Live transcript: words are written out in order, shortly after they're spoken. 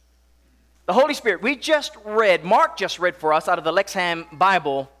The Holy Spirit. Mark just read for us out of the Lexham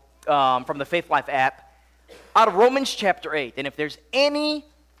Bible from the Faith Life app, out of Romans chapter 8. And if there's any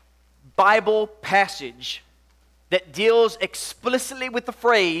Bible passage that deals explicitly with the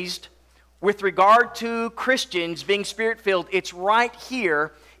phrase with regard to Christians being Spirit-filled, it's right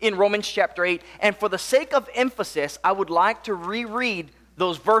here in Romans chapter 8. And for the sake of emphasis, I would like to reread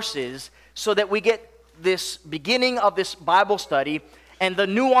those verses so that we get this beginning of this Bible study and the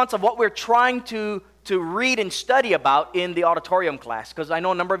nuance of what we're trying to read and study about in the auditorium class. Because I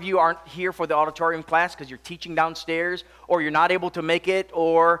know a number of you aren't here for the auditorium class because you're teaching downstairs, or you're not able to make it,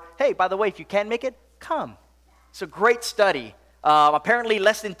 or, hey, by the way, if you can make it, come. It's a great study. Apparently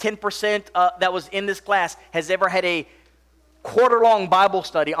less than 10% that was in this class has ever had a quarter-long Bible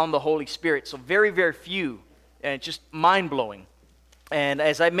study on the Holy Spirit. So very, very few, and it's just mind-blowing. And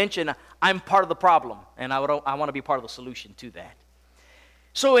as I mentioned, I'm part of the problem, and I want to be part of the solution to that.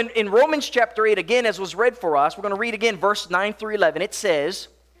 So in Romans chapter 8, again, as was read for us, we're going to read again verse 9 through 11. It says,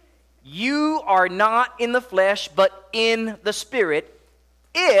 "You are not in the flesh, but in the Spirit,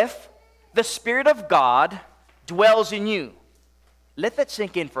 if the Spirit of God dwells in you." Let that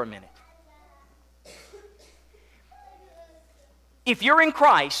sink in for a minute. If you're in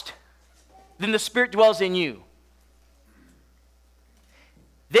Christ, then the Spirit dwells in you.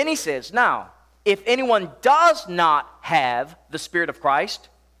 Then he says, now, if anyone does not have the Spirit of Christ,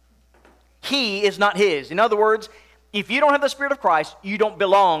 he is not his. In other words, if you don't have the Spirit of Christ, you don't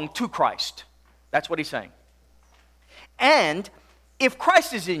belong to Christ. That's what he's saying. And if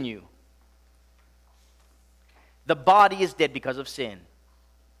Christ is in you, the body is dead because of sin,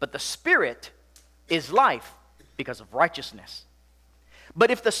 but the Spirit is life because of righteousness.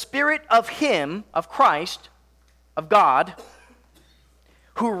 But if the Spirit of him, of Christ, of God,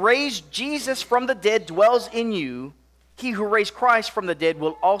 who raised Jesus from the dead dwells in you, he who raised Christ from the dead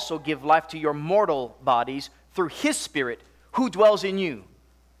will also give life to your mortal bodies through his Spirit who dwells in you.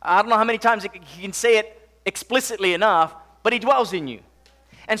 I don't know how many times he can say it explicitly enough, but he dwells in you.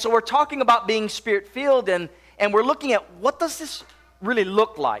 And so we're talking about being Spirit-filled, and we're looking at what does this really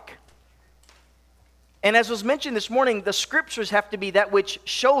look like? And as was mentioned this morning, the Scriptures have to be that which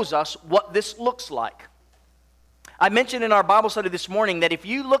shows us what this looks like. I mentioned in our Bible study this morning that if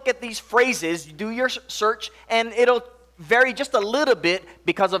you look at these phrases, you do your search, and it'll vary just a little bit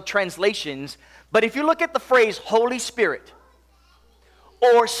because of translations. But if you look at the phrase Holy Spirit,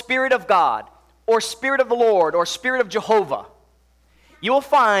 or Spirit of God, or Spirit of the Lord, or Spirit of Jehovah, you will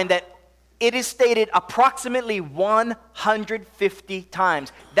find that it is stated approximately 150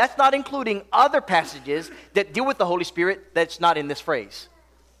 times. That's not including other passages that deal with the Holy Spirit that's not in this phrase.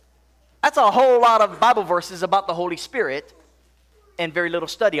 That's a whole lot of Bible verses about the Holy Spirit and very little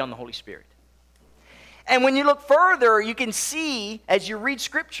study on the Holy Spirit. And when you look further, you can see, as you read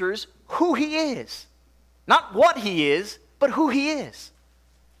Scriptures, who he is. Not what he is, but who he is.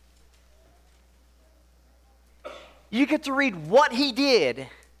 You get to read what he did.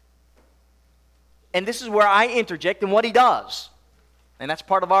 And this is where I interject and what he does. And that's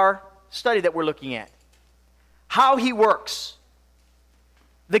part of our study that we're looking at. How he works.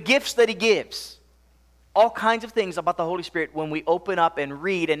 The gifts that he gives. All kinds of things about the Holy Spirit when we open up and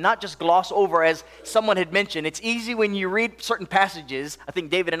read and not just gloss over, as someone had mentioned. It's easy when you read certain passages. I think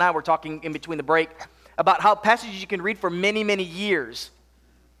David and I were talking in between the break about how passages you can read for many, many years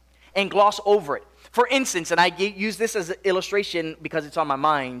and gloss over it. For instance, and I use this as an illustration because it's on my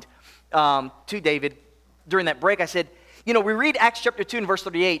mind to David during that break. I said, we read Acts chapter 2 and verse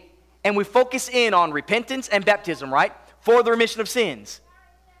 38 and we focus in on repentance and baptism, right? For the remission of sins.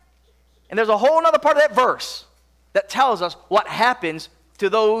 And there's a whole other part of that verse that tells us what happens to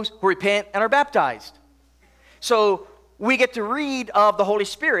those who repent and are baptized. So we get to read of the Holy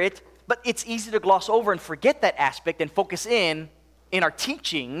Spirit, but it's easy to gloss over and forget that aspect and focus in our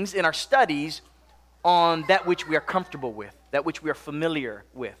teachings, in our studies, on that which we are comfortable with, that which we are familiar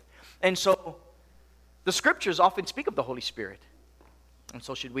with. And so the Scriptures often speak of the Holy Spirit, and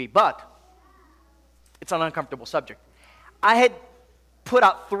so should we, but it's an uncomfortable subject. I had put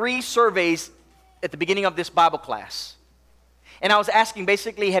out 3 surveys at the beginning of this Bible class. And I was asking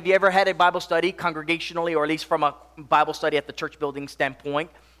basically, have you ever had a Bible study congregationally, or at least from a Bible study at the church building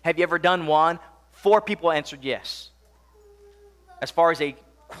standpoint? Have you ever done one? 4 people answered yes. As far as a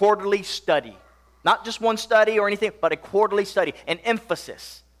quarterly study. Not just one study or anything, but a quarterly study, an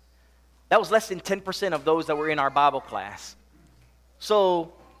emphasis. That was less than 10% of those that were in our Bible class.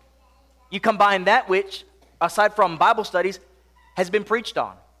 So you combine that, which, aside from Bible studies, has been preached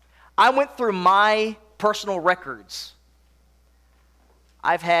on. I went through my personal records.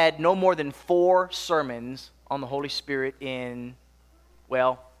 I've had no more than 4 sermons on the Holy Spirit in,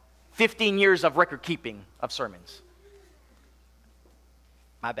 15 years of record keeping of sermons.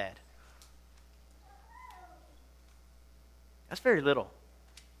 My bad. That's very little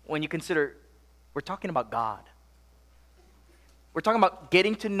when you consider we're talking about God. We're talking about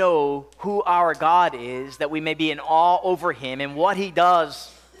getting to know who our God is, that we may be in awe over him and what he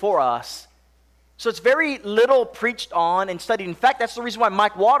does for us. So it's very little preached on and studied. In fact, that's the reason why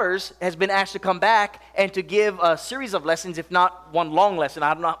Mike Waters has been asked to come back and to give a series of lessons, if not one long lesson.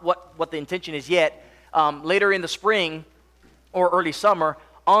 I don't know what the intention is yet, later in the spring or early summer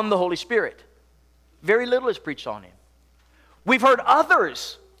on the Holy Spirit. Very little is preached on him. We've heard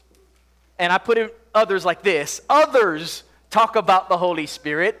others, and I put in others like this, others talk about the Holy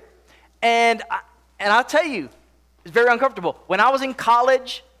Spirit, and I'll tell you, it's very uncomfortable. When I was in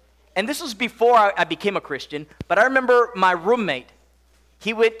college, and this was before I became a Christian, but I remember my roommate,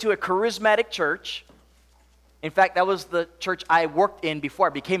 he went to a charismatic church. In fact, that was the church I worked in before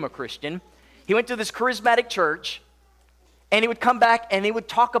I became a Christian. He went to this charismatic church, and he would come back and he would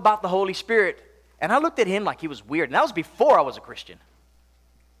talk about the Holy Spirit. And I looked at him like he was weird, and that was before I was a Christian.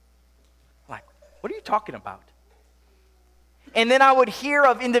 Like, what are you talking about? And then I would hear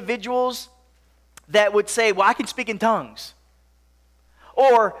of individuals that would say, well, I can speak in tongues.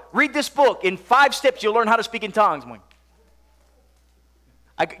 Or read this book. In 5 steps, you'll learn how to speak in tongues.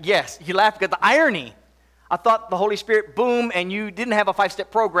 Yes, he laughed at the irony. I thought the Holy Spirit, boom, and you didn't have a 5-step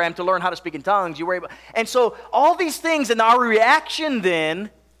program to learn how to speak in tongues. You were able, and so all these things, and our reaction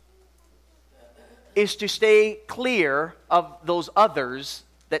then is to stay clear of those others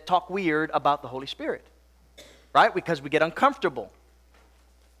that talk weird about the Holy Spirit, right? Because we get uncomfortable.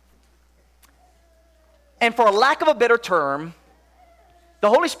 And for a lack of a better term, the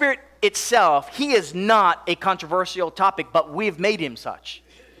Holy Spirit itself, he is not a controversial topic, but we've made him such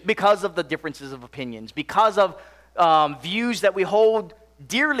because of the differences of opinions, because of views that we hold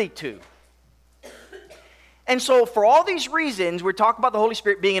dearly to. And so for all these reasons, we're talking about the Holy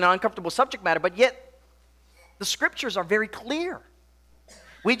Spirit being an uncomfortable subject matter, but yet the scriptures are very clear.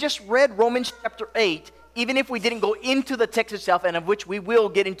 We just read Romans chapter 8, even if we didn't go into the text itself, and of which we will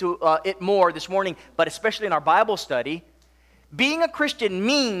get into it more this morning, but especially in our Bible study. Being a Christian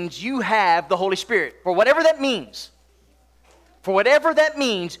means you have the Holy Spirit. For whatever that means. For whatever that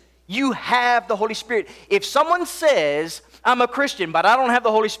means, you have the Holy Spirit. If someone says, I'm a Christian, but I don't have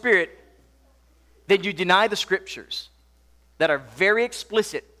the Holy Spirit, then you deny the scriptures that are very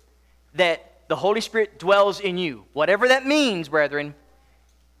explicit that the Holy Spirit dwells in you. Whatever that means, brethren,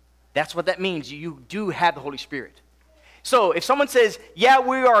 that's what that means. You do have the Holy Spirit. So if someone says, yeah,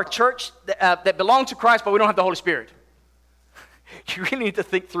 we are a church that belongs to Christ, but we don't have the Holy Spirit, you really need to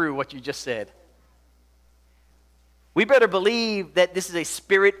think through what you just said. We better believe that this is a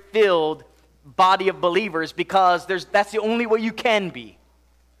spirit-filled body of believers, because that's the only way you can be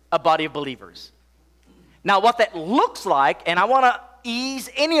a body of believers. Now, what that looks like, and I want to ease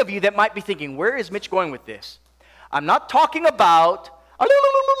any of you that might be thinking, where is Mitch going with this? I'm not talking about, I'm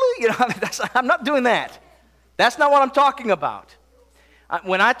not doing that. That's not what I'm talking about.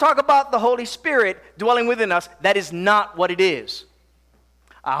 When I talk about the Holy Spirit dwelling within us, that is not what it is.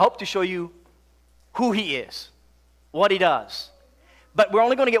 I hope to show you who he is, what he does. But we're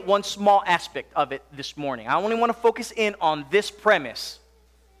only going to get one small aspect of it this morning. I only want to focus in on this premise,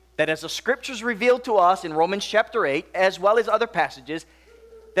 that as the scriptures reveal to us in Romans chapter 8, as well as other passages,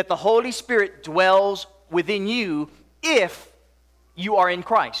 that the Holy Spirit dwells within you if you are in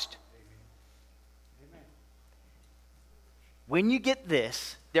Christ. When you get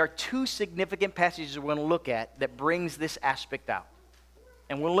this, there are 2 significant passages we're going to look at that brings this aspect out.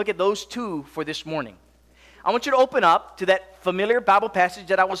 And we'll look at those 2 for this morning. I want you to open up to that familiar Bible passage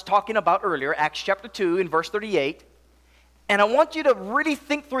that I was talking about earlier, Acts chapter 2 in verse 38. And I want you to really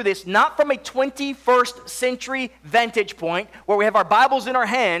think through this, not from a 21st century vantage point where we have our Bibles in our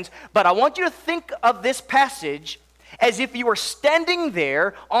hands, but I want you to think of this passage as if you were standing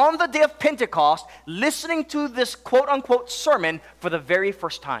there on the day of Pentecost listening to this quote-unquote sermon for the very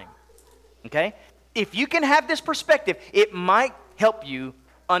first time. Okay? If you can have this perspective, it might help you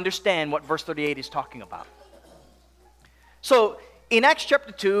understand what verse 38 is talking about. So, in Acts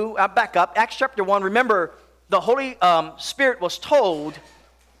chapter 2, I'll back up, Acts chapter 1, remember, the Holy Spirit was told,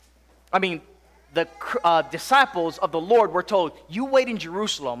 the disciples of the Lord were told, you wait in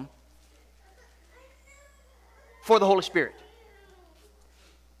Jerusalem for the Holy Spirit.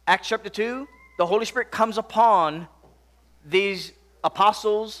 Acts chapter 2, the Holy Spirit comes upon these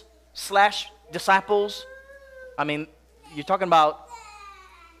apostles / disciples. You're talking about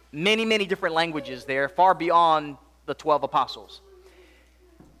many, many different languages there, far beyond the 12 apostles.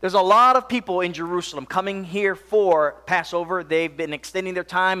 There's a lot of people in Jerusalem coming here for Passover. They've been extending their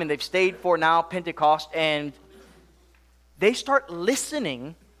time, and they've stayed for now Pentecost, and they start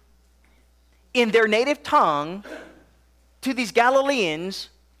listening in their native tongue to these Galileans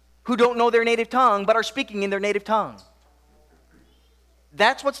who don't know their native tongue but are speaking in their native tongue.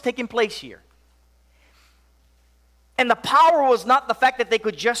 That's what's taking place here. And the power was not the fact that they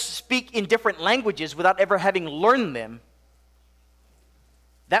could just speak in different languages without ever having learned them.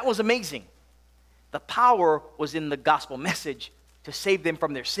 That was amazing. The power was in the gospel message to save them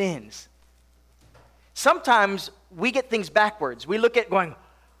from their sins. Sometimes we get things backwards. We look at going,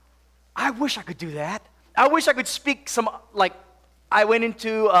 I wish I could do that. I wish I could speak some, like, I went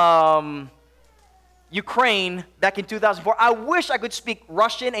into Ukraine back in 2004. I wish I could speak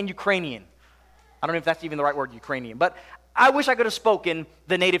Russian and Ukrainian. I don't know if that's even the right word, Ukrainian. But I wish I could have spoken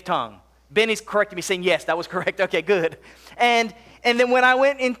the native tongue. Benny's correcting me, saying, yes, that was correct. Okay, good. And then when I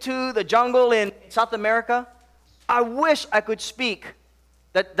went into the jungle in South America, I wish I could speak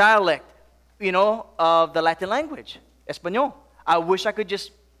that dialect, of the Latin language, Espanol. I wish I could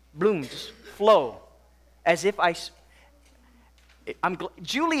just flow, as if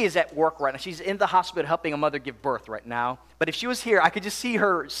Julie is at work right now. She's in the hospital helping a mother give birth right now. But if she was here, I could just see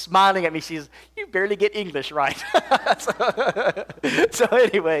her smiling at me. She says, you barely get English right. So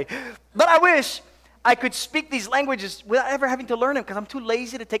anyway, but I wish I could speak these languages without ever having to learn them, because I'm too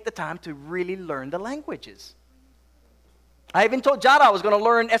lazy to take the time to really learn the languages. I even told Jada I was going to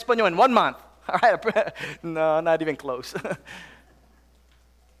learn Espanol in 1 month. All right, no, not even close.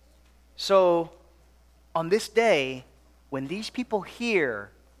 So on this day, when these people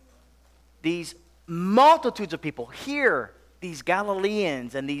hear, these multitudes of people hear these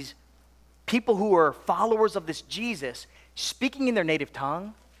Galileans and these people who are followers of this Jesus speaking in their native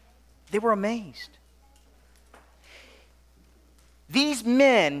tongue, they were amazed. These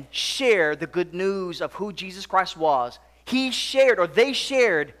men shared the good news of who Jesus Christ was. They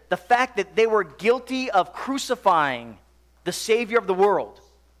shared the fact that they were guilty of crucifying the Savior of the world.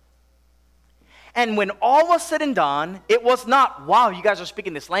 And when all was said and done, it was not, wow, you guys are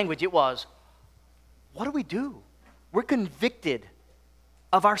speaking this language. It was, what do we do? We're convicted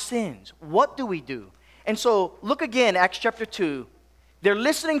of our sins. What do we do? And so look again, Acts chapter 2. They're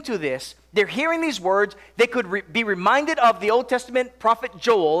listening to this. They're hearing these words. They could be reminded of the Old Testament prophet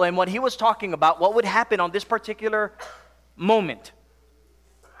Joel and what he was talking about, what would happen on this particular moment.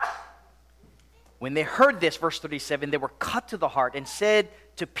 When they heard this, verse 37, they were cut to the heart and said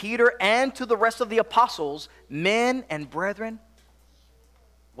to Peter and to the rest of the apostles, men and brethren,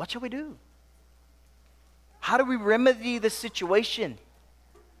 what shall we do? How do we remedy this situation?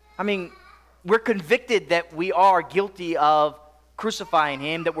 I mean, we're convicted that we are guilty of crucifying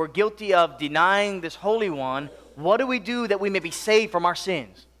him, that we're guilty of denying this Holy One. What do we do that we may be saved from our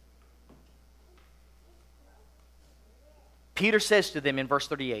sins? Peter says to them in verse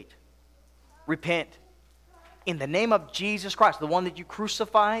 38, repent in the name of Jesus Christ, the one that you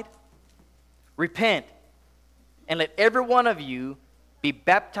crucified. Repent and let every one of you be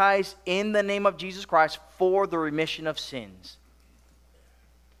baptized in the name of Jesus Christ for the remission of sins.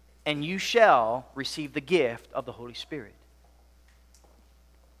 And you shall receive the gift of the Holy Spirit.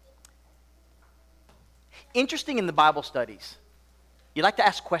 Interesting in the Bible studies. You like to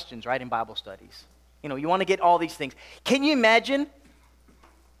ask questions, right, in Bible studies. You want to get all these things. Can you imagine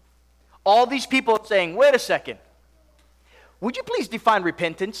all these people saying, wait a second, would you please define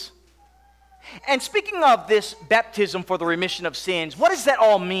repentance? And speaking of this baptism for the remission of sins, what does that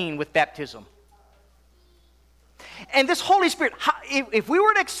all mean with baptism? And this Holy Spirit, if we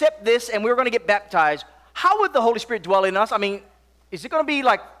were to accept this and we were going to get baptized, how would the Holy Spirit dwell in us? I mean, is it going to be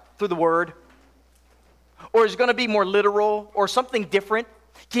like through the Word? Or is it going to be more literal or something different?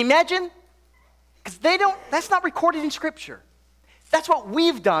 Can you imagine? Because that's not recorded in Scripture. That's what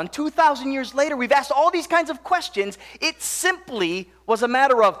we've done 2,000 years later. We've asked all these kinds of questions. It simply was a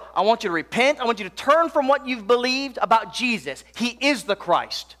matter of, I want you to repent. I want you to turn from what you've believed about Jesus. He is the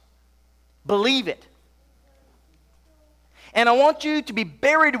Christ. Believe it. And I want you to be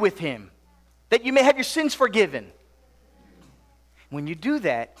buried with him, that you may have your sins forgiven. When you do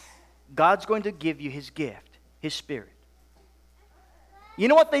that, God's going to give you his gift, his Spirit. You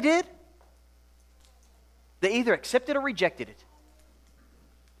know what they did? They either accepted or rejected it.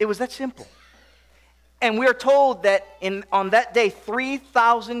 It was that simple. And we are told that on that day,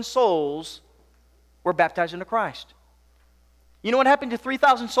 3,000 souls were baptized into Christ. You know what happened to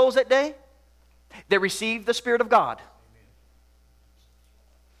 3,000 souls that day? They received the Spirit of God.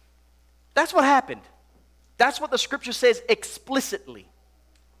 That's what happened. That's what the Scripture says explicitly.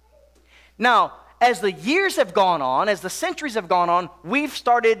 Now, as the years have gone on, as the centuries have gone on, we've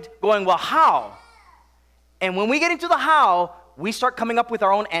started going, well, how? And when we get into the how, we start coming up with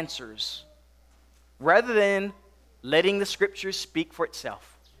our own answers rather than letting the Scriptures speak for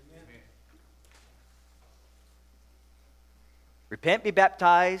itself. Amen. Repent, be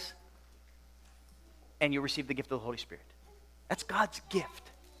baptized, and you'll receive the gift of the Holy Spirit. That's God's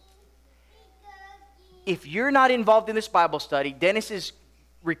gift. If you're not involved in this Bible study, Dennis is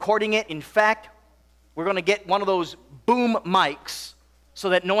recording it. In fact, we're going to get one of those boom mics so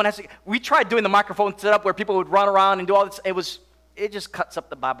that no one has to. We tried doing the microphone setup where people would run around and do all this. It just cuts up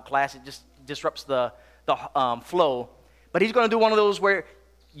the Bible class. It just disrupts the flow. But he's going to do one of those where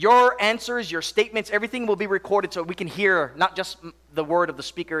your answers, your statements, everything will be recorded so we can hear not just the word of the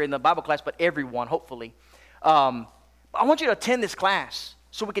speaker in the Bible class, but everyone, hopefully. I want you to attend this class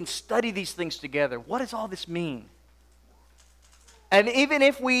so we can study these things together. What does all this mean? And even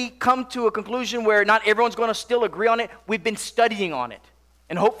if we come to a conclusion where not everyone's going to still agree on it, we've been studying on it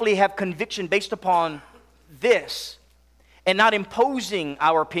and hopefully have conviction based upon this and not imposing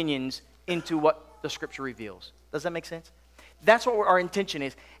our opinions into what the Scripture reveals. Does that make sense? That's what our intention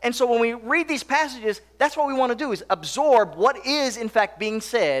is. And so when we read these passages, that's what we want to do, is absorb what is in fact being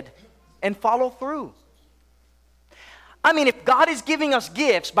said and follow through. I mean, if God is giving us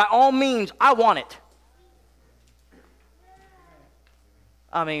gifts, by all means, I want it.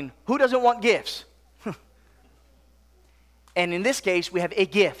 I mean, who doesn't want gifts? And in this case, we have a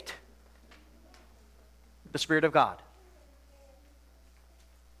gift. The Spirit of God.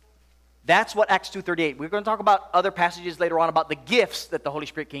 That's what Acts 2:38. We're going to talk about other passages later on about the gifts that the Holy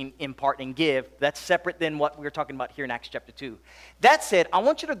Spirit can impart and give. That's separate than what we're talking about here in Acts chapter 2. That said, I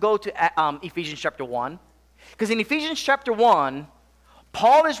want you to go to Ephesians chapter 1. Because in Ephesians chapter 1,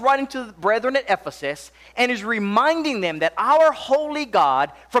 Paul is writing to the brethren at Ephesus and is reminding them that our holy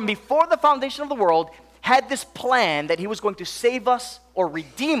God, from before the foundation of the world, had this plan that he was going to save us or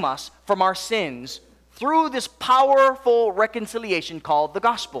redeem us from our sins through this powerful reconciliation called the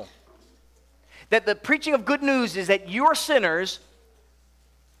gospel. That the preaching of good news is that you are sinners,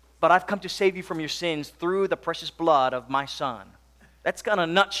 but I've come to save you from your sins through the precious blood of my Son. That's kind of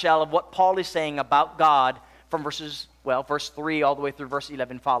a nutshell of what Paul is saying about God from verse 3 all the way through verse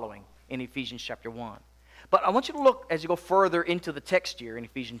 11 following in Ephesians chapter 1. But I want you to look as you go further into the text here in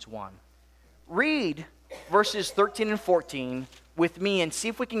Ephesians 1. Read verses 13 and 14 with me and see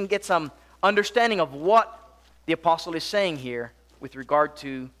if we can get some understanding of what the apostle is saying here with regard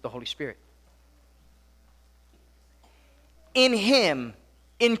to the Holy Spirit. In Him,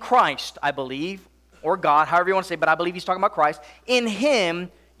 in Christ, I believe, or God, however you want to say, but I believe he's talking about Christ. In Him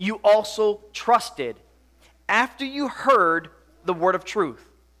you also trusted after you heard the word of truth.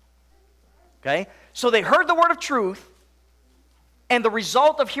 Okay? So they heard the word of truth, and the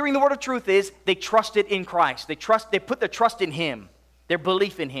result of hearing the word of truth is they trusted in Christ. They put their trust in Him, their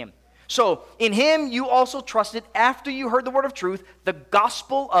belief in Him. So in Him you also trusted after you heard the word of truth, the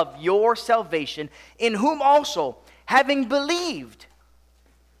gospel of your salvation, in whom also, having believed,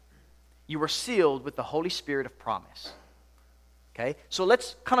 you were sealed with the Holy Spirit of promise. Okay? So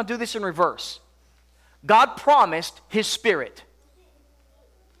let's kind of do this in reverse. God promised His Spirit.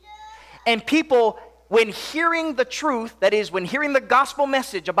 And people, when hearing the truth, that is, when hearing the gospel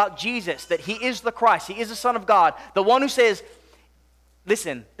message about Jesus, that He is the Christ, He is the Son of God, the one who says,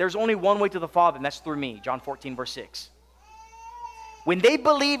 listen, there's only one way to the Father, and that's through me, John 14, verse 6. When they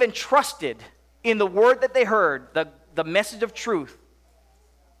believe and trusted in the word that they heard, the message of truth,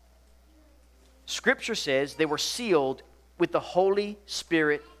 Scripture says they were sealed with the Holy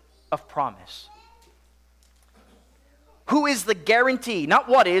Spirit of promise. Who is the guarantee, not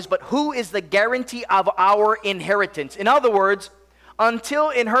what is, but who is the guarantee of our inheritance? In other words,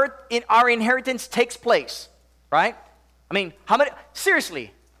 until our inheritance takes place, right? I mean, how many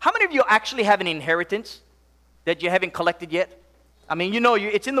of you actually have an inheritance that you haven't collected yet? I mean,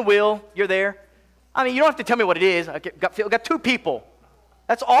 it's in the will, you're there. I mean, you don't have to tell me what it is. I got 2 people.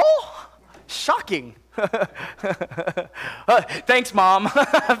 That's all? Shocking. Thanks, Mom.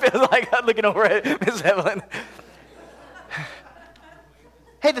 I feel like I'm looking over at Miss Evelyn.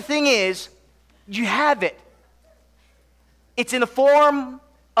 Hey, the thing is, you have it. It's in the form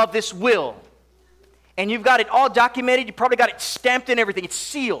of this will. And you've got it all documented. You probably got it stamped and everything. It's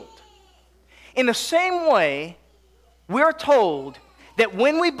sealed. In the same way, we're told that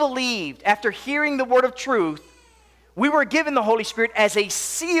when we believed, after hearing the word of truth, we were given the Holy Spirit as a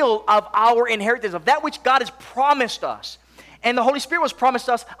seal of our inheritance, of that which God has promised us. And the Holy Spirit was promised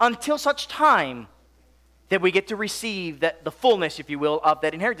us until such time that we get to receive the fullness, if you will, of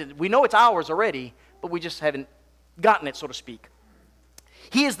that inheritance. We know it's ours already, but we just haven't gotten it, so to speak.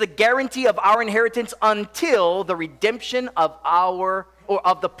 He is the guarantee of our inheritance until the redemption of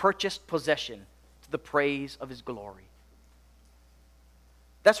the purchased possession, to the praise of his glory.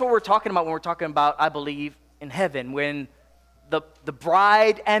 That's what we're talking about when we're talking about, I believe, in heaven. When the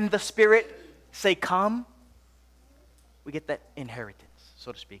bride and the Spirit say, come, we get that inheritance,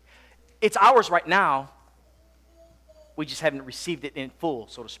 so to speak. It's ours right now. We just haven't received it in full,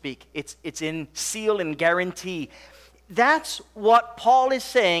 so to speak. It's in seal and guarantee. That's what Paul is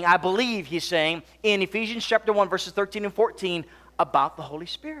saying, I believe he's saying, in Ephesians chapter 1, verses 13 and 14, about the Holy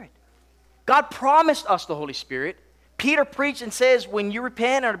Spirit. God promised us the Holy Spirit. Peter preached and says, when you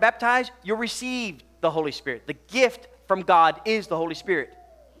repent and are baptized, you'll receive the Holy Spirit. The gift from God is the Holy Spirit.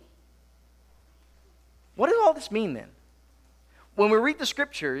 What does all this mean then? When we read the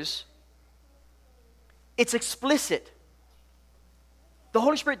scriptures, it's explicit. The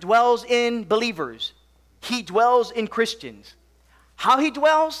Holy Spirit dwells in believers. He dwells in Christians. How he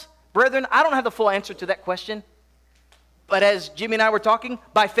dwells, brethren, I don't have the full answer to that question. But as Jimmy and I were talking,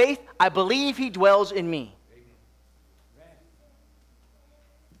 by faith, I believe he dwells in me.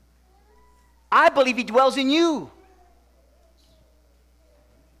 I believe he dwells in you.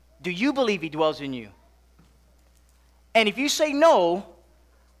 Do you believe he dwells in you? And if you say no,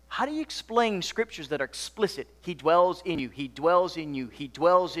 how do you explain scriptures that are explicit? He dwells in you. He dwells in you. He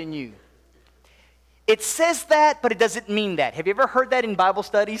dwells in you. It says that, but it doesn't mean that. Have you ever heard that in Bible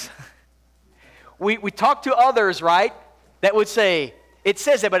studies? we talk to others, right, that would say, it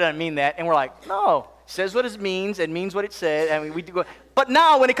says that, but it doesn't mean that. And we're like, no, it says what it means and means what it says. I mean, we do go. But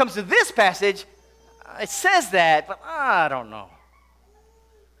now when it comes to this passage, it says that, but I don't know.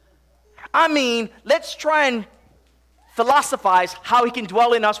 I mean, let's try and philosophize how he can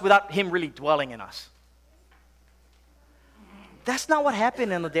dwell in us without him really dwelling in us. That's not what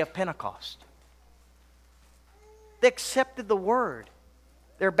happened on the day of Pentecost. They accepted the word.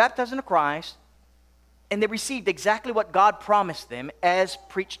 They were baptized into Christ, and they received exactly what God promised them as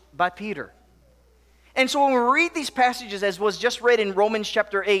preached by Peter. And so when we read these passages, as was just read in Romans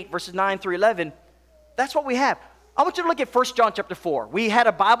chapter 8, verses 9 through 11, that's what we have. I want you to look at 1 John chapter 4. We had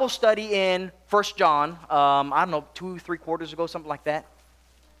a Bible study in 1 John, I don't know, 2-3 quarters ago, something like that.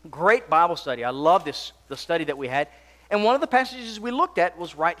 Great Bible study. I love the study that we had. And one of the passages we looked at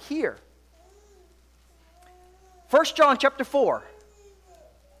was right here. 1 John chapter 4,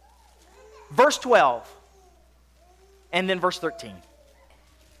 verse 12, and then verse 13.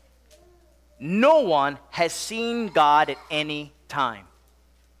 No one has seen God at any time.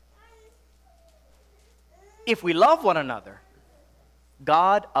 If we love one another,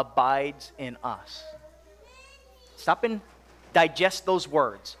 God abides in us. Stop and digest those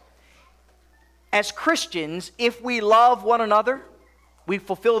words. As Christians, if we love one another, we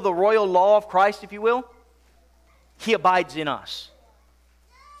fulfill the royal law of Christ, if you will. He abides in us.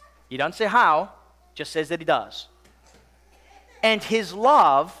 He doesn't say how, just says that he does. And his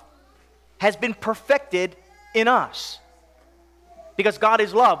love has been perfected in us. Because God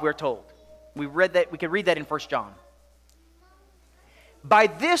is love, we're told. We can read that in 1 John. By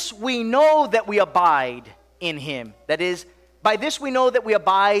this we know that we abide in him. That is, by this we know that we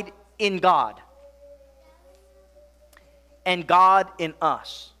abide in God. And God in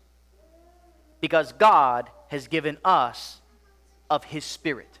us. Because God has given us of his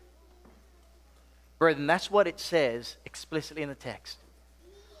Spirit. Brethren, that's what it says explicitly in the text.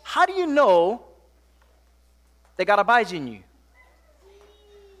 How do you know that God abides in you?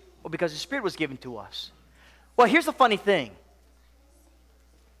 Well, because the Spirit was given to us. Well, here's the funny thing.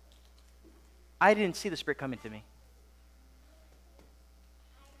 I didn't see the Spirit come into me.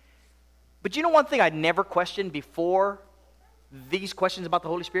 But you know one thing I never questioned before these questions about the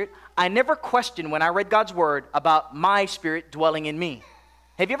Holy Spirit? I never questioned when I read God's Word about my spirit dwelling in me.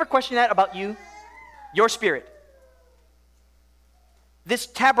 Have you ever questioned that about you? Your spirit. This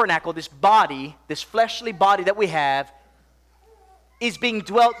tabernacle, this body, this fleshly body that we have, is being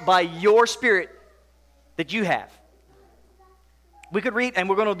dwelt by your spirit that you have. We could read, and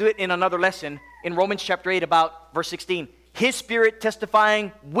we're going to do it in another lesson, in Romans chapter 8 about verse 16. His Spirit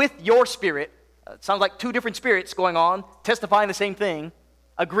testifying with your spirit. It sounds like two different spirits going on, testifying the same thing,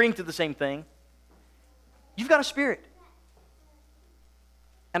 agreeing to the same thing. You've got a spirit.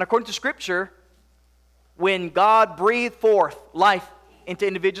 And according to Scripture, when God breathed forth life into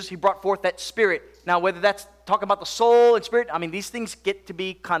individuals, he brought forth that spirit. Now, whether that's talking about the soul and spirit, I mean, these things get to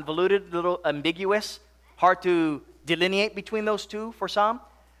be convoluted, a little ambiguous, hard to delineate between those two for some.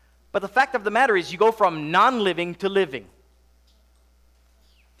 But the fact of the matter is, you go from non-living to living.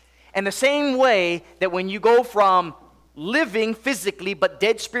 And the same way that when you go from living physically but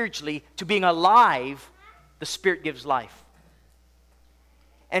dead spiritually to being alive, the Spirit gives life.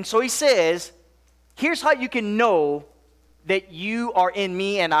 And so he says, here's how you can know that you are in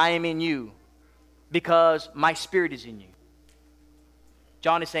me and I am in you, because my Spirit is in you.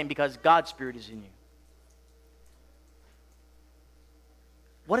 John is saying because God's Spirit is in you.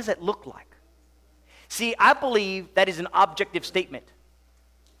 What does that look like? See, I believe that is an objective statement.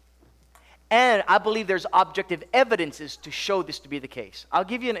 And I believe there's objective evidences to show this to be the case. I'll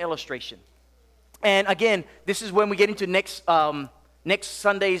give you an illustration. And again, this is when we get into next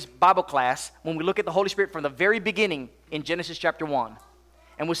Sunday's Bible class, when we look at the Holy Spirit from the very beginning in Genesis chapter 1.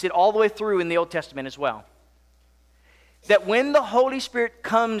 And we'll see it all the way through in the Old Testament as well. That when the Holy Spirit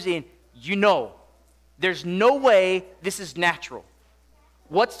comes in, you know, there's no way this is natural.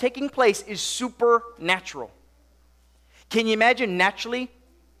 What's taking place is supernatural. Can you imagine naturally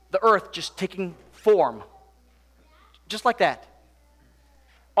the earth just taking form? Just like that.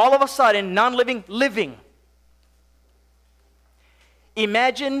 All of a sudden, non-living, living.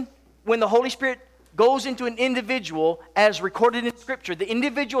 Imagine when the Holy Spirit goes into an individual, as recorded in Scripture. The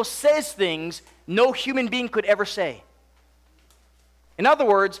individual says things no human being could ever say. In other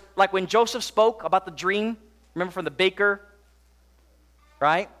words, like when Joseph spoke about the dream, remember from the baker,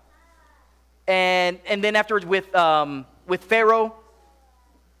 right? And then afterwards with Pharaoh,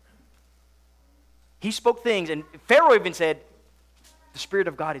 he spoke things, and Pharaoh even said, the Spirit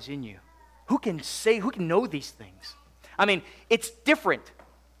of God is in you. Who can know these things? I mean, it's different.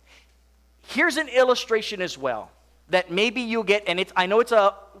 Here's an illustration as well that maybe you'll get, and I know it's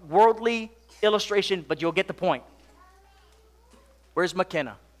a worldly illustration, but you'll get the point. Where's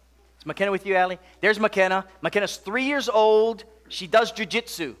McKenna? Is McKenna with you, Allie? There's McKenna. McKenna's 3 years old. She does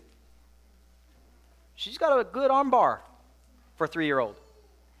jiu-jitsu. She's got a good arm bar for a 3-year-old.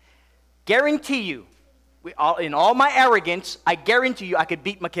 Guarantee you, in all my arrogance, I guarantee you I could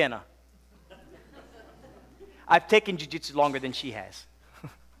beat McKenna. I've taken jiu-jitsu longer than she has.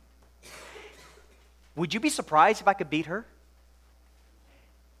 Would you be surprised if I could beat her?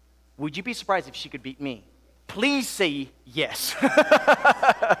 Would you be surprised if she could beat me? Please say yes.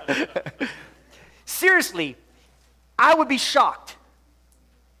 Seriously, I would be shocked.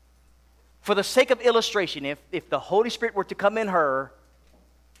 For the sake of illustration, if the Holy Spirit were to come in her,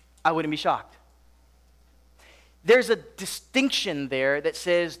 I wouldn't be shocked. There's a distinction there that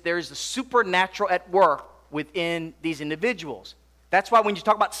says there's a supernatural at work within these individuals. That's why when you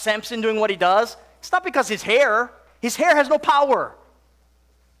talk about Samson doing what he does, it's not because his hair has no power.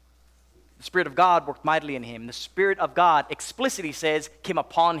 The Spirit of God worked mightily in him. The Spirit of God explicitly says came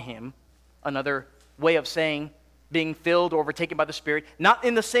upon him. Another way of saying being filled or overtaken by the Spirit. Not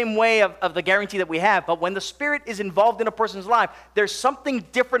in the same way of the guarantee that we have, but when the Spirit is involved in a person's life, there's something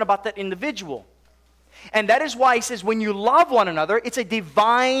different about that individual. And that is why he says when you love one another, it's a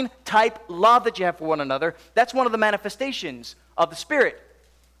divine type love that you have for one another. That's one of the manifestations of the Spirit.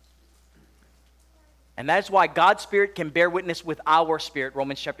 And that's why God's Spirit can bear witness with our spirit,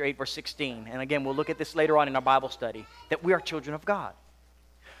 Romans chapter 8, verse 16. And again, we'll look at this later on in our Bible study, that we are children of God.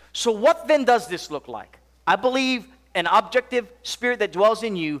 So what then does this look like? I believe an objective Spirit that dwells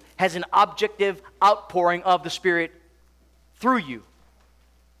in you has an objective outpouring of the Spirit through you.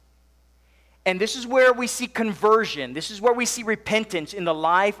 And this is where we see conversion. This is where we see repentance in the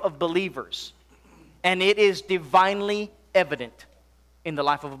life of believers. And it is divinely evident in the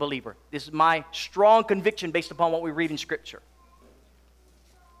life of a believer. This is my strong conviction based upon what we read in Scripture.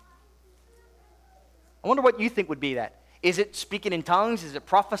 I wonder what you think would be that. Is it speaking in tongues? Is it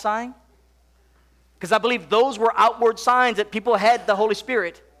prophesying? Because I believe those were outward signs that people had the Holy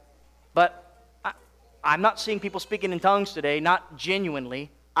Spirit. But I'm not seeing people speaking in tongues today, not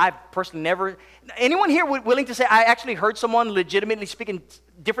genuinely. I've personally never... Anyone here willing to say, I actually heard someone legitimately speaking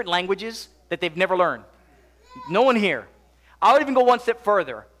different languages that they've never learned? No one here. I would even go one step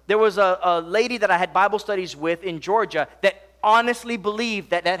further. There was a lady that I had Bible studies with in Georgia that honestly believed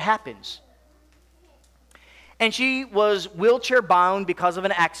that happens. And she was wheelchair bound because of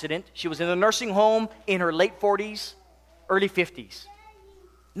an accident. She was in a nursing home in her late 40s, early 50s.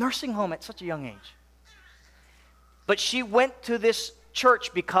 Nursing home at such a young age. But she went to this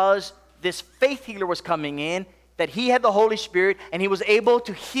church because this faith healer was coming in, that he had the Holy Spirit and he was able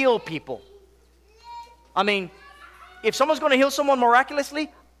to heal people. I mean, if someone's going to heal someone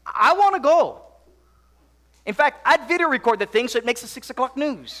miraculously, I want to go. In fact, I'd video record the thing so it makes the 6 o'clock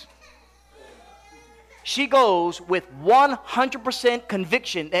news. She goes with 100%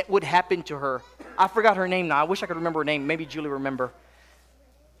 conviction that would happen to her. I forgot her name now. I wish I could remember her name. Maybe Julie remember.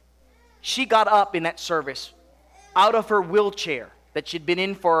 She got up in that service out of her wheelchair that she'd been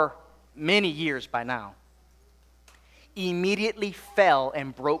in for many years by now. Immediately fell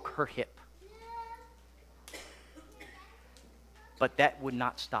and broke her hip. But that would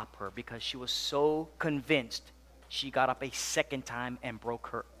not stop her because she was so convinced. She got up a second time and broke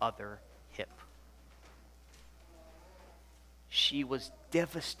her other hip. She was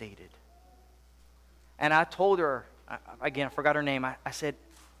devastated. And I told her, again, I forgot her name. I said,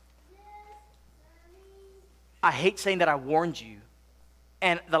 I hate saying that I warned you.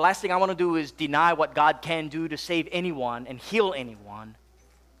 And the last thing I want to do is deny what God can do to save anyone and heal anyone.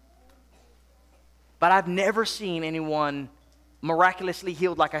 But I've never seen anyone miraculously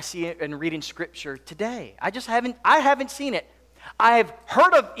healed like I see it and read in Scripture today. I haven't seen it. I have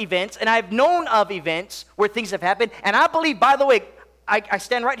heard of events and I've known of events where things have happened. And I believe, by the way, I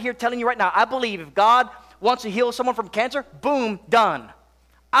stand right here telling you right now, I believe if God wants to heal someone from cancer, boom, done.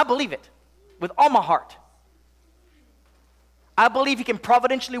 I believe it with all my heart. I believe He can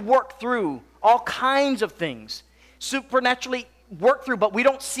providentially work through all kinds of things, supernaturally work through, but we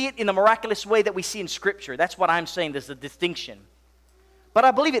don't see it in the miraculous way that we see in Scripture. That's what I'm saying. There's a distinction. But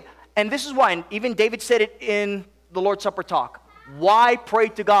I believe it, and this is why, and even David said it in the Lord's Supper talk. Why pray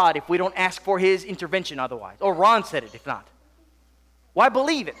to God if we don't ask for His intervention otherwise? Or Ron said it, if not. Why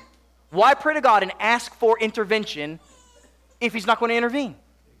believe it? Why pray to God and ask for intervention if He's not going to intervene?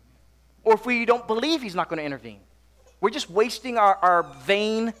 Or if we don't believe He's not going to intervene? We're just wasting our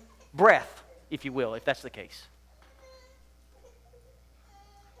vain breath, if you will, if that's the case.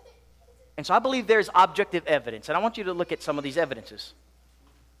 And so I believe there's objective evidence, and I want you to look at some of these evidences.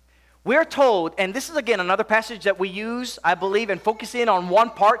 We're told, and this is again another passage that we use, I believe, and focus in on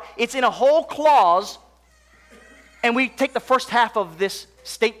one part. It's in a whole clause, and we take the first half of this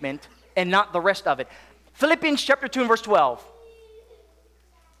statement and not the rest of it. Philippians chapter 2 and verse 12.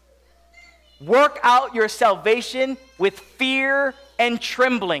 Work out your salvation with fear and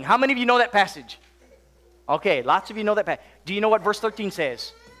trembling. How many of you know that passage? Okay, lots of you know that passage. Do you know what verse 13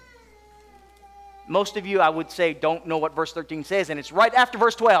 says? Most of you, I would say, don't know what verse 13 says, and it's right after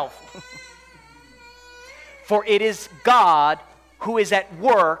verse 12. For it is God who is at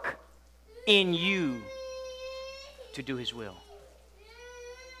work in you to do His will.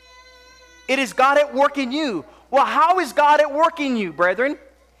 It is God at work in you. Well, how is God at work in you, brethren?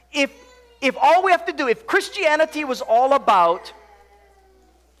 If all we have to do, if Christianity was all about,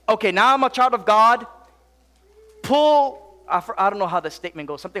 okay, now I'm a child of God, I don't know how the statement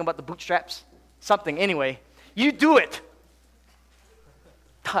goes, something about the bootstraps. Something, anyway. You do it.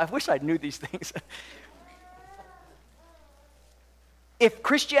 I wish I knew these things. If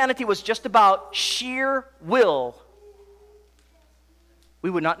Christianity was just about sheer will,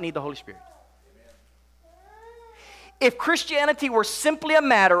 we would not need the Holy Spirit. If Christianity were simply a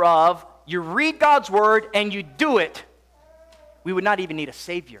matter of you read God's Word and you do it, we would not even need a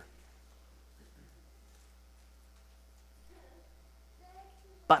Savior.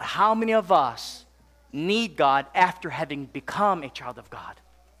 But how many of us need God after having become a child of God?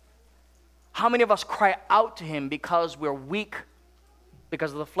 How many of us cry out to Him because we're weak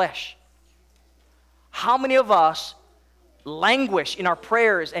because of the flesh? How many of us languish in our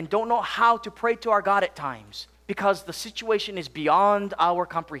prayers and don't know how to pray to our God at times because the situation is beyond our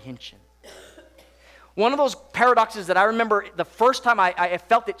comprehension? One of those paradoxes that I remember the first time I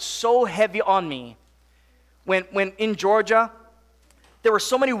felt it so heavy on me when in Georgia, there were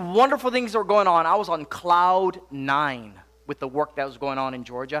so many wonderful things that were going on. I was on cloud 9 with the work that was going on in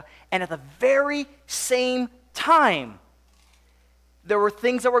Georgia. And at the very same time, there were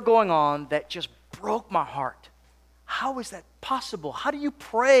things that were going on that just broke my heart. How is that possible? How do you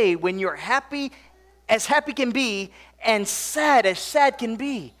pray when you're happy as happy can be and sad as sad can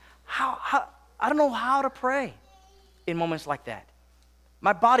be? How I don't know how to pray in moments like that.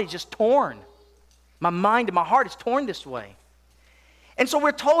 My body's just torn. My mind and my heart is torn this way. And so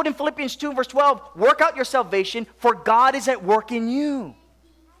we're told in Philippians 2 verse 12, work out your salvation, for God is at work in you.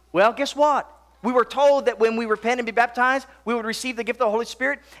 Well, guess what? We were told that when we repent and be baptized, we would receive the gift of the Holy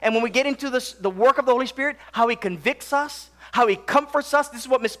Spirit. And when we get into the work of the Holy Spirit, how He convicts us, how He comforts us. This is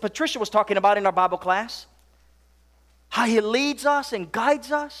what Miss Patricia was talking about in our Bible class. How He leads us and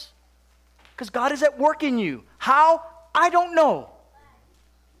guides us. Because God is at work in you. How? I don't know.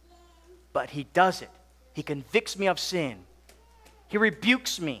 But He does it. He convicts me of sin. He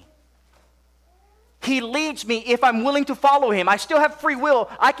rebukes me. He leads me if I'm willing to follow Him. I still have free will.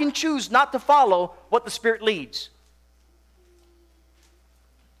 I can choose not to follow what the Spirit leads.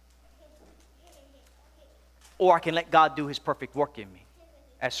 Or I can let God do His perfect work in me,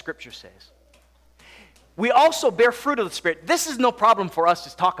 as Scripture says. We also bear fruit of the Spirit. This is no problem for us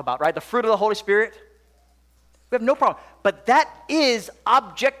to talk about, right? The fruit of the Holy Spirit. We have no problem. But that is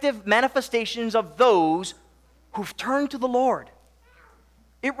objective manifestations of those who've turned to the Lord.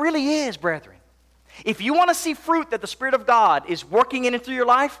 It really is, brethren. If you want to see fruit that the Spirit of God is working in and through your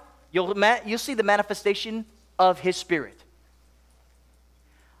life, you'll see the manifestation of His Spirit.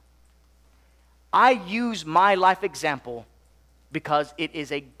 I use my life example because it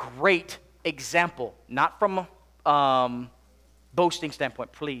is a great example, not from a boasting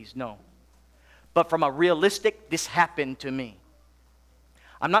standpoint, please, no. But from a realistic, this happened to me.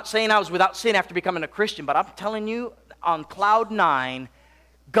 I'm not saying I was without sin after becoming a Christian, but I'm telling you, on cloud 9,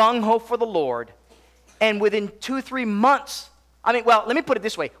 gung-ho for the Lord, and within 2-3 months, let me put it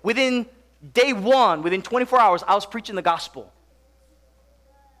this way. Within day 1, within 24 hours, I was preaching the gospel.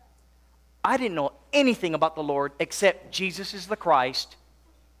 I didn't know anything about the Lord except Jesus is the Christ,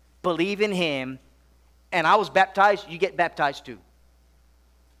 believe in Him, and I was baptized, you get baptized too.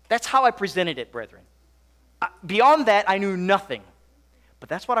 That's how I presented it, brethren. Beyond that, I knew nothing. But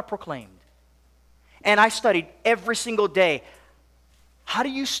that's what I proclaimed. And I studied every single day. How do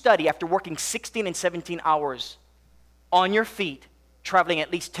you study after working 16 and 17 hours on your feet, traveling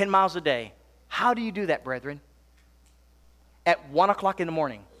at least 10 miles a day? How do you do that, brethren? At 1 o'clock in the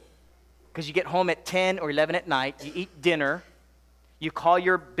morning. Because you get home at 10 or 11 at night, you eat dinner, you call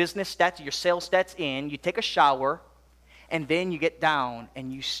your business stats, your sales stats in, you take a shower, and then you get down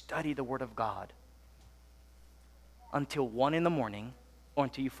and you study the Word of God until 1 in the morning or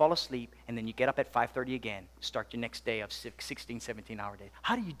until you fall asleep, and then you get up at 5:30 again, start your next day of 16, 17-hour day.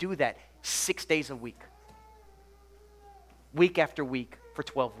 How do you do that 6 days a week? Week after week for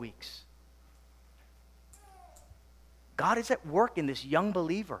 12 weeks. God is at work in this young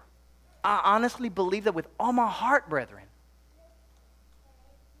believer. I honestly believe that with all my heart, brethren.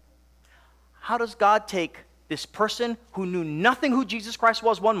 How does God take this person who knew nothing who Jesus Christ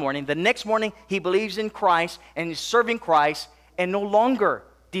was one morning, the next morning he believes in Christ and is serving Christ and no longer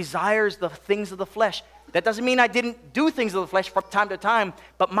desires the things of the flesh? That doesn't mean I didn't do things of the flesh from time to time,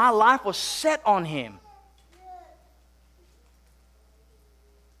 but my life was set on Him.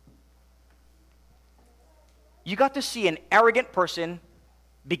 You got to see an arrogant person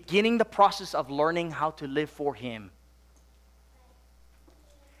beginning the process of learning how to live for Him.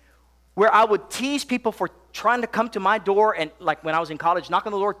 Where I would tease people for trying to come to my door and, like when I was in college, knock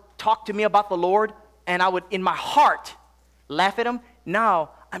on the door, talk to me about the Lord, and I would, in my heart, laugh at them. Now,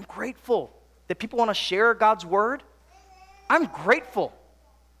 I'm grateful that people want to share God's Word. I'm grateful.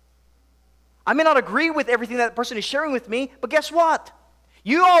 I may not agree with everything that person is sharing with me, but guess what?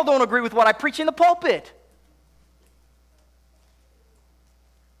 You all don't agree with what I preach in the pulpit.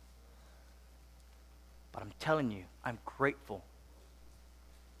 But I'm telling you, I'm grateful.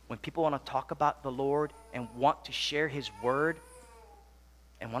 When people want to talk about the Lord and want to share His Word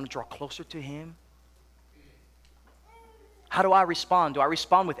and want to draw closer to Him, how do I respond? Do I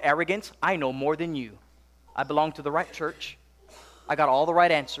respond with arrogance? I know more than you. I belong to the right church. I got all the right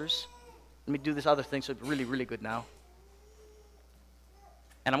answers. Let me do this other thing so it's really, really good now.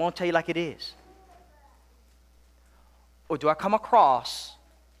 And I'm going to tell you like it is. Or do I come across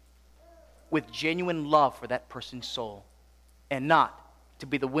with genuine love for that person's soul and not to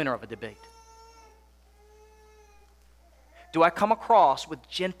be the winner of a debate? Do I come across with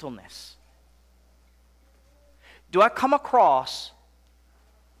gentleness? Do I come across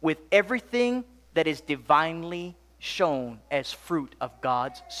with everything that is divinely shown as fruit of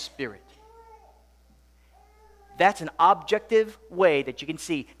God's Spirit? That's an objective way that you can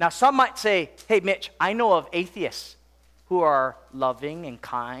see. Now, some might say, hey, Mitch, I know of atheists who are loving and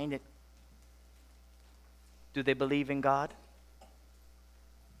kind. Do they believe in God?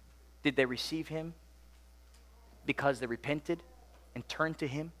 Did they receive Him because they repented and turned to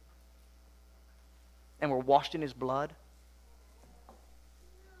Him and were washed in His blood?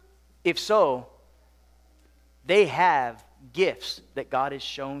 If so, they have gifts that God has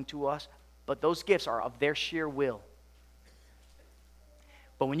shown to us, but those gifts are of their sheer will.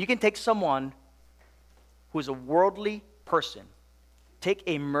 But when you can take someone who is a worldly person, take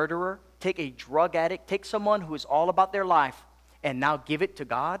a murderer, take a drug addict, take someone who is all about their life, and now give it to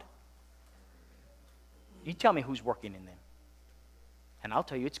God, you tell me who's working in them. And I'll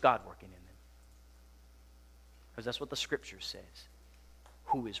tell you it's God working in them. Because that's what the Scripture says.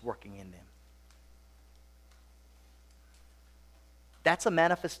 Who is working in them. That's a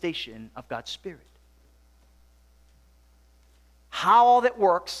manifestation of God's Spirit. How all that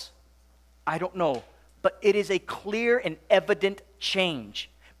works, I don't know. But it is a clear and evident change.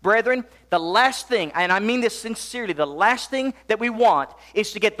 Brethren, the last thing, and I mean this sincerely, the last thing that we want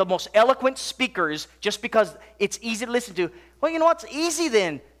is to get the most eloquent speakers just because it's easy to listen to. Well, you know what? It's easy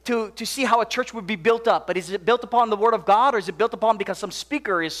then to see how a church would be built up. But is it built upon the Word of God, or is it built upon because some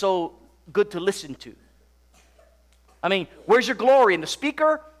speaker is so good to listen to? I mean, where's your glory? In the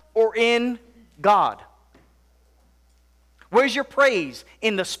speaker or in God? Where's your praise?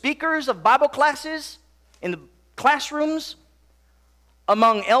 In the speakers of Bible classes? In the classrooms?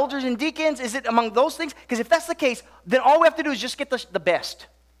 Among elders and deacons? Is it among those things? Because if that's the case, then all we have to do is just get the best.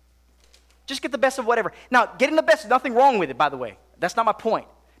 Just get the best of whatever. Now, getting the best, nothing wrong with it, by the way. That's not my point.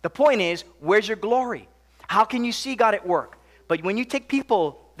 The point is, where's your glory? How can you see God at work? But when you take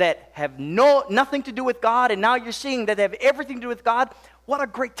people that have nothing to do with God, and now you're seeing that they have everything to do with God, what a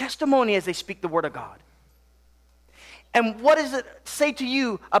great testimony as they speak the word of God. And what does it say to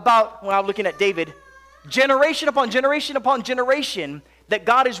you about, well, I'm looking at David, generation upon generation upon generation, that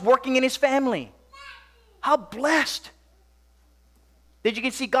God is working in his family? How blessed that you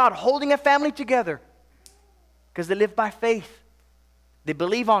can see God holding a family together because they live by faith. They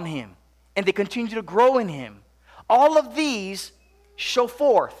believe on him, and they continue to grow in him. All of these show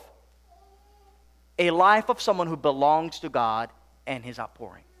forth a life of someone who belongs to God and his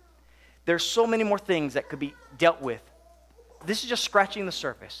outpouring. There's so many more things that could be dealt with. This is just scratching the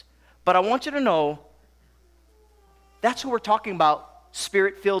surface. But I want you to know that's who we're talking about,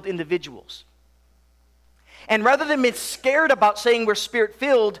 Spirit-filled individuals. And rather than being scared about saying we're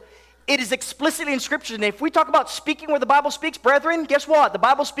Spirit-filled, it is explicitly in Scripture. And if we talk about speaking where the Bible speaks, brethren, guess what? The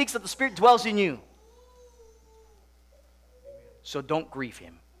Bible speaks that the Spirit dwells in you. So don't grieve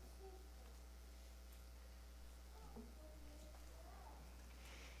him.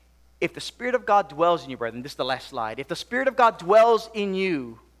 If the Spirit of God dwells in you, brethren, this is the last slide. If the Spirit of God dwells in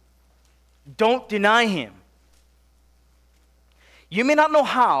you, don't deny him. You may not know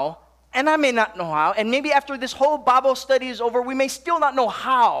how, and I may not know how, and maybe after this whole Bible study is over, we may still not know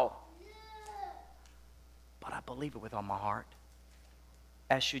how. But I believe it with all my heart,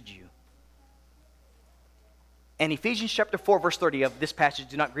 as should you. And Ephesians chapter 4, verse 30 of this passage,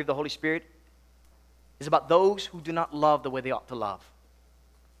 do not grieve the Holy Spirit, is about those who do not love the way they ought to love.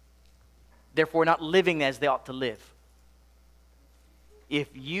 Therefore, not living as they ought to live. If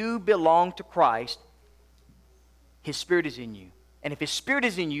you belong to Christ, his Spirit is in you. And if his Spirit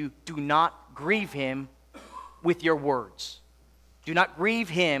is in you, do not grieve him with your words. Do not grieve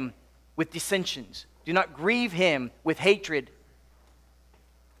him with dissensions. Do not grieve him with hatred.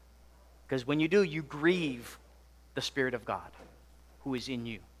 Because when you do, you grieve the Spirit of God who is in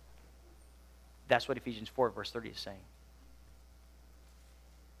you. That's what Ephesians 4 verse 30 is saying.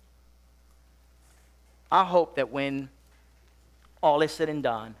 I hope that when all is said and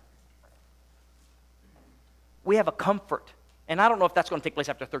done, we have a comfort. And I don't know if that's going to take place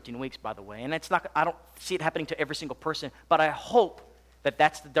after 13 weeks, by the way. And I don't see it happening to every single person. But I hope that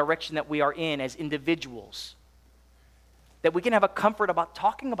that's the direction that we are in as individuals. That we can have a comfort about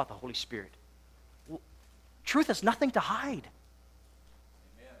talking about the Holy Spirit. Truth has nothing to hide.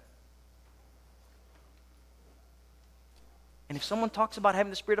 Amen. And if someone talks about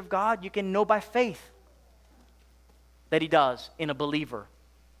having the Spirit of God, you can know by faith that he does in a believer.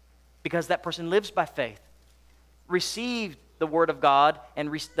 Because that person lives by faith. Received the Word of God and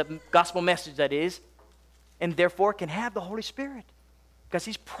the gospel message that is, and therefore can have the Holy Spirit. Because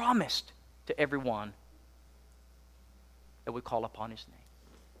he's promised to everyone that would call upon his name.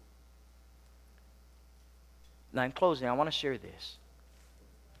 Now in closing, I want to share this.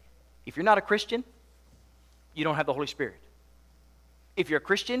 If you're not a Christian, you don't have the Holy Spirit. If you're a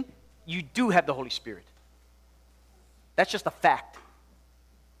Christian, you do have the Holy Spirit. That's just a fact.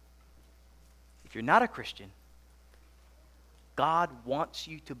 If you're not a Christian, God wants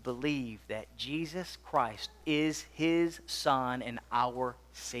you to believe that Jesus Christ is his Son and our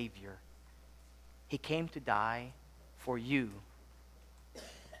Savior. He came to die for you.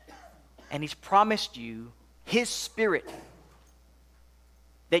 And he's promised you his Spirit,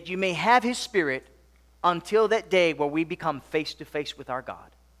 that you may have his Spirit until that day where we become face to face with our God,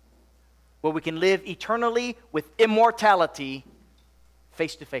 where we can live eternally with immortality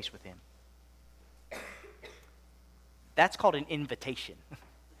face to face with him. That's called an invitation.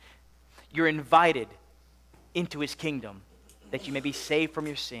 You're invited into his kingdom that you may be saved from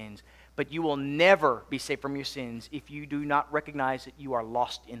your sins, but you will never be saved from your sins if you do not recognize that you are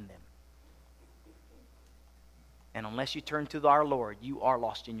lost in them. And unless you turn to our Lord, you are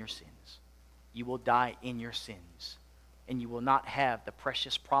lost in your sins. You will die in your sins, and you will not have the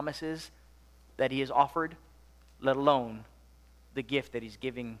precious promises that he has offered, let alone the gift that he's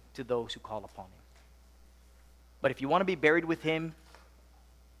giving to those who call upon him. But if you want to be buried with him,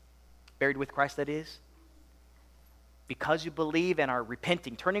 buried with Christ that is, because you believe and are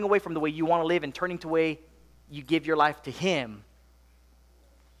repenting, turning away from the way you want to live and turning to the way you give your life to him,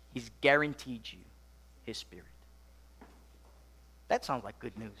 he's guaranteed you his Spirit. That sounds like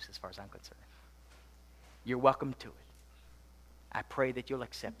good news as far as I'm concerned. You're welcome to it. I pray that you'll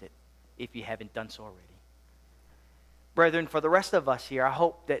accept it if you haven't done so already. Brethren, for the rest of us here, I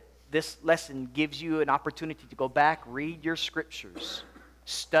hope that this lesson gives you an opportunity to go back, read your scriptures,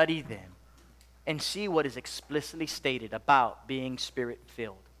 study them, and see what is explicitly stated about being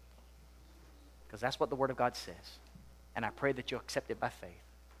Spirit-filled. Because that's what the Word of God says. And I pray that you'll accept it by faith.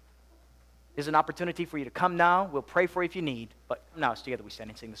 There's an opportunity for you to come now. We'll pray for you if you need. But now it's together we stand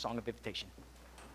and sing the song of invitation.